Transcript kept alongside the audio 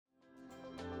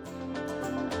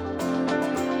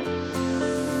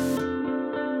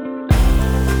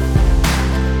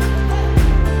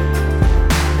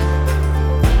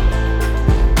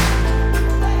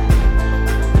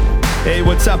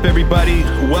up, everybody?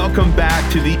 Welcome back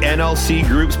to the NLC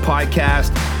Groups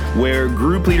podcast, where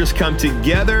group leaders come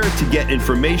together to get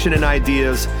information and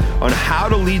ideas on how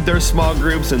to lead their small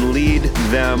groups and lead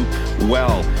them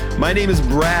well. My name is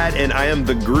Brad, and I am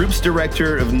the Groups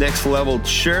Director of Next Level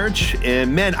Church.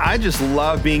 And man, I just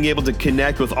love being able to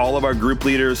connect with all of our group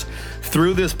leaders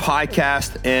through this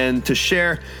podcast and to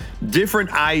share different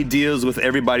ideas with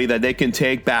everybody that they can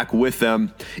take back with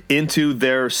them into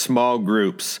their small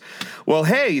groups. Well,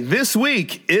 hey, this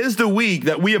week is the week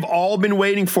that we have all been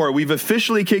waiting for. We've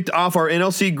officially kicked off our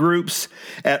NLC groups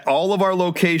at all of our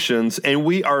locations, and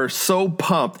we are so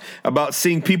pumped about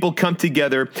seeing people come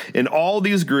together in all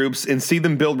these groups and see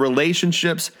them build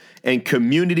relationships and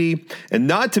community, and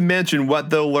not to mention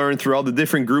what they'll learn through all the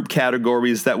different group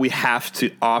categories that we have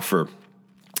to offer.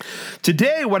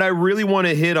 Today, what I really want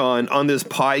to hit on this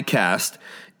podcast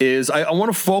is I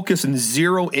want to focus and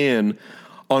zero in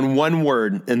on one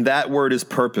word, and that word is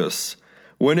purpose.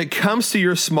 When it comes to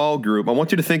your small group, I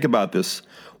want you to think about this.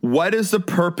 What is the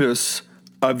purpose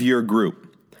of your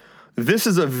group? This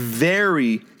is a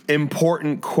very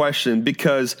important question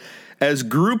because as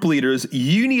group leaders,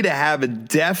 you need to have a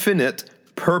definite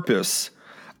purpose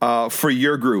for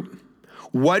your group.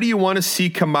 What do you want to see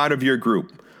come out of your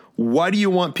group? What do you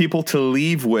want people to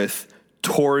leave with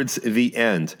towards the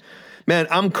end? Man,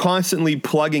 I'm constantly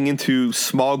plugging into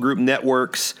small group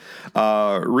networks,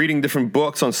 reading different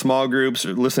books on small groups,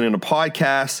 listening to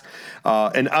podcasts,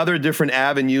 and other different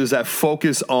avenues that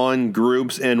focus on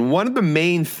groups. And one of the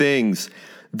main things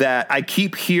that I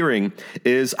keep hearing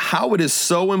is how it is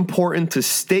so important to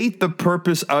state the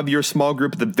purpose of your small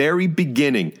group at the very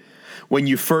beginning when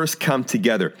you first come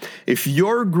together. If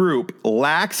your group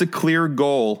lacks a clear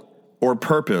goal or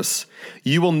purpose,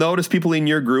 you will notice people in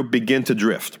your group begin to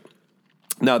drift.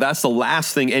 Now, that's the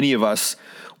last thing any of us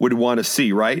would want to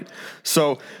see, right?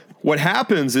 So what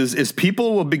happens is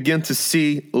people will begin to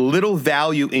see little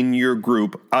value in your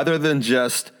group other than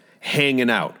just hanging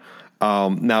out.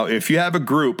 Now, if you have a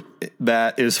group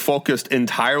that is focused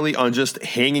entirely on just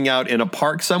hanging out in a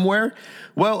park somewhere,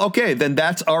 well, okay, then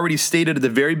that's already stated at the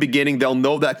very beginning. They'll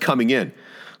know that coming in,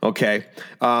 okay?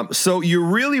 So you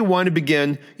really want to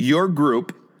begin your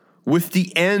group with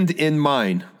the end in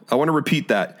mind. I want to repeat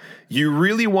that. You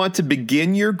really want to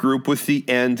begin your group with the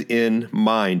end in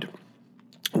mind.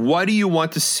 What do you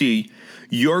want to see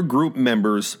your group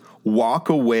members walk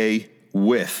away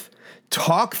with?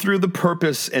 Talk through the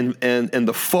purpose and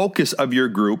the focus of your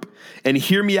group, and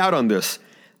hear me out on this.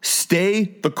 Stay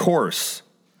the course.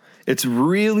 It's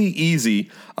really easy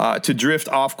to drift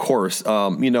off course.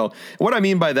 What I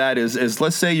mean by that is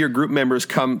let's say your group members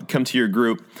come to your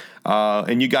group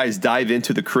and you guys dive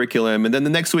into the curriculum, and then the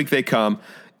next week they come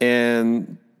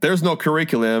and there's no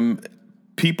curriculum.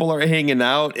 People are hanging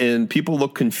out and people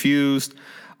look confused.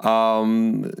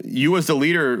 You as the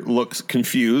leader looks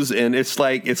confused, and it's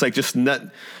like just not.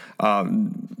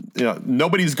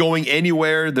 Nobody's going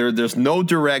anywhere. There's no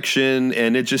direction,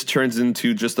 and it just turns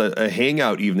into just a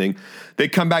hangout evening. They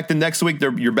come back the next week.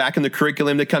 You're back in the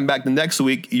curriculum. They come back the next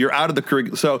week. You're out of the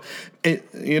curriculum. So,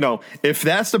 if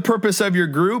that's the purpose of your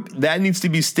group, that needs to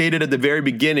be stated at the very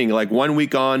beginning, like 1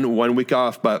 week on, 1 week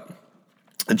off.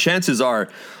 And chances are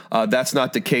that's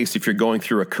not the case if you're going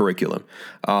through a curriculum.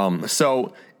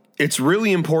 So it's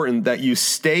really important that you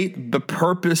state the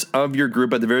purpose of your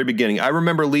group at the very beginning. I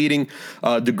remember leading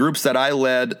the groups that I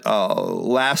led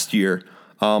last year,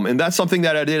 and that's something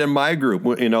that I did in my group.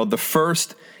 The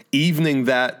first evening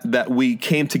that we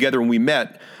came together and we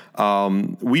met,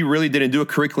 we really didn't do a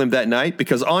curriculum that night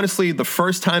because honestly, the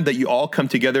first time that you all come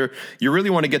together, you really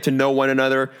want to get to know one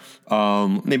another,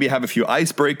 maybe have a few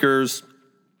icebreakers,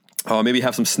 maybe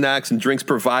have some snacks and drinks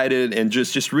provided, and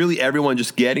just really everyone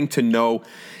just getting to know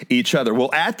each other. Well,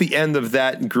 at the end of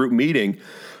that group meeting,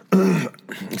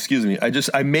 excuse me,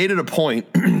 I made it a point.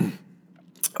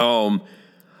 I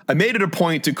made it a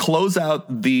point to close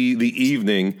out the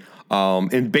evening,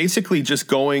 and basically just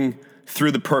going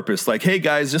through the purpose. Like, hey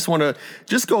guys, just want to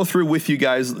go through with you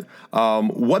guys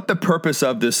what the purpose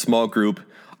of this small group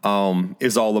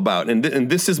is all about, and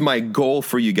this is my goal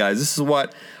for you guys. This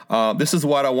is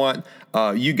what I want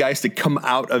you guys to come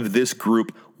out of this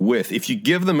group with. If you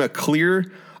give them a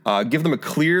clear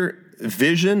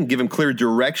vision, give them clear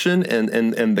direction,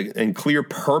 and clear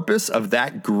purpose of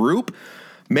that group,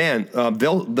 man,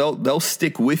 they'll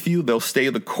stick with you. They'll stay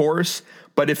the course.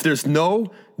 But if there's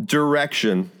no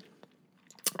direction,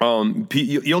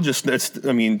 you'll just.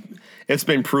 It's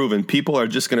been proven. People are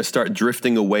just going to start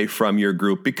drifting away from your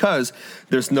group because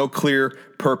there's no clear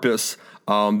purpose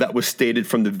that was stated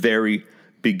from the very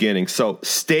beginning. So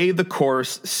stay the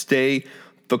course, stay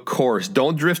the course.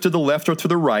 Don't drift to the left or to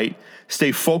the right.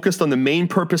 Stay focused on the main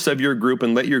purpose of your group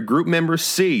and let your group members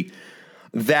see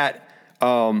that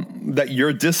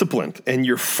you're disciplined and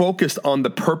you're focused on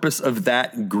the purpose of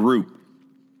that group.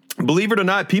 Believe it or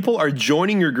not, people are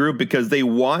joining your group because they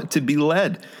want to be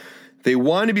led. They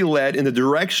want to be led in the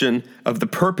direction of the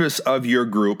purpose of your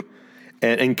group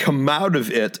and come out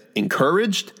of it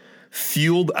encouraged,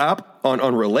 fueled up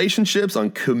on relationships,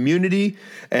 on community,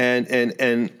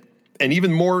 and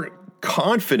even more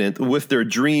confident with their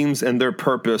dreams and their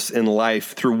purpose in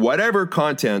life through whatever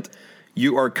content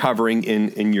you are covering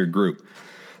in your group.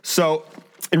 So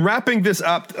in wrapping this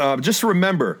up, just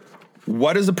remember,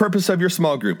 what is the purpose of your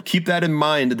small group? Keep that in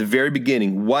mind at the very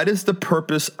beginning. What is the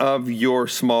purpose of your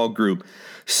small group?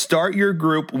 Start your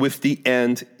group with the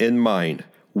end in mind.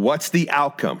 What's the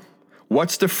outcome?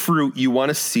 What's the fruit you want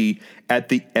to see at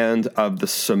the end of the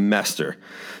semester?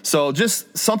 So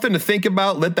just something to think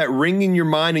about. Let that ring in your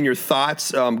mind and your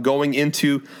thoughts going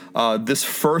into this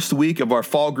first week of our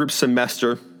fall group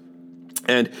semester.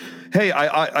 And hey,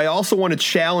 I also want to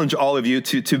challenge all of you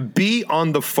to be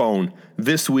on the phone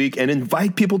this week and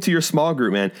invite people to your small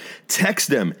group, man. Text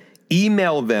them,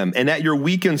 email them, and at your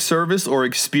weekend service or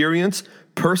experience,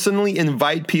 personally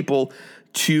invite people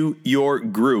to your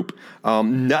group.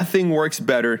 Nothing works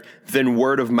better than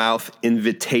word of mouth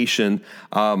invitation.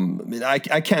 I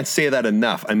can't say that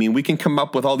enough. I mean, we can come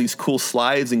up with all these cool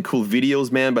slides and cool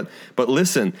videos, man, but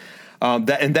listen,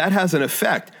 that has an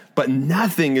effect. But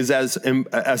nothing is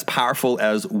as powerful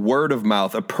as word of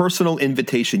mouth, a personal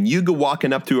invitation. You go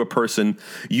walking up to a person,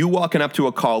 you walking up to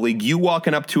a colleague, you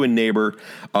walking up to a neighbor,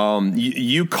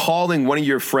 you calling one of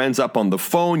your friends up on the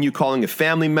phone, you calling a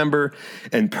family member,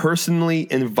 and personally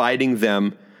inviting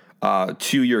them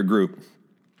to your group.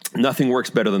 Nothing works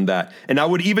better than that. And I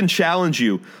would even challenge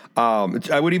you.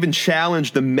 I would even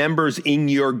challenge the members in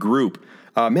your group.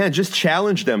 Just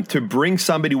challenge them to bring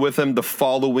somebody with them the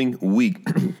following week.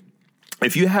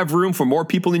 If you have room for more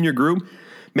people in your group,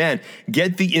 man,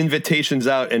 get the invitations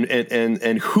out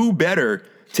and who better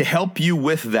to help you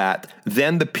with that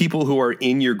than the people who are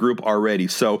in your group already.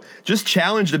 So just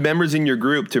challenge the members in your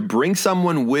group to bring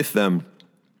someone with them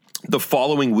the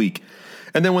following week.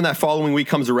 And then when that following week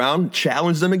comes around,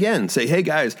 challenge them again. Say, hey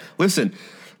guys, listen,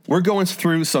 we're going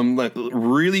through some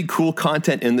really cool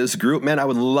content in this group. Man, I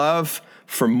would love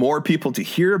for more people to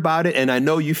hear about it. And I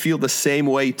know you feel the same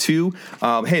way too.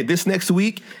 Hey, this next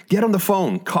week, get on the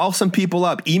phone, call some people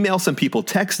up, email some people,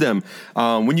 text them.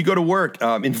 When you go to work,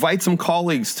 invite some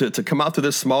colleagues to come out to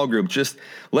this small group. Just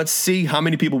let's see how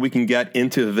many people we can get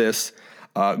into this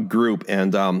group.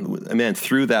 And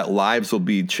through that, lives will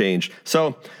be changed.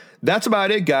 So that's about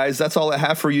it, guys. That's all I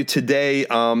have for you today.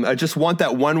 I just want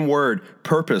that one word,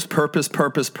 purpose,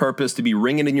 to be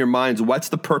ringing in your minds. What's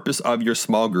the purpose of your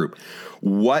small group?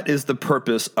 What is the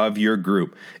purpose of your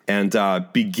group? And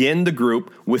begin the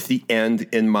group with the end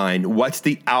in mind. What's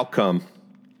the outcome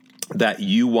that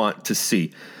you want to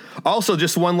see? Also,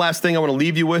 just one last thing I want to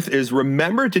leave you with is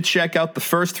remember to check out the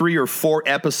first 3 or 4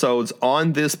 episodes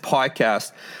on this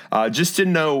podcast just to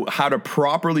know how to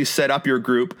properly set up your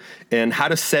group and how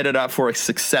to set it up for a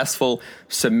successful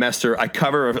semester. I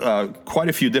cover quite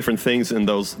a few different things in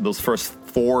those first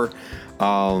 4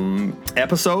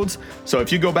 episodes. So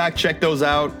if you go back, check those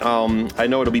out. I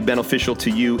know it'll be beneficial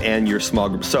to you and your small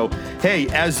group. So, hey,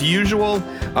 as usual,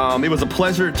 it was a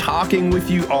pleasure talking with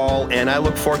you all, and I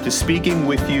look forward to speaking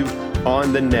with you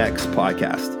on the next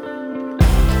podcast.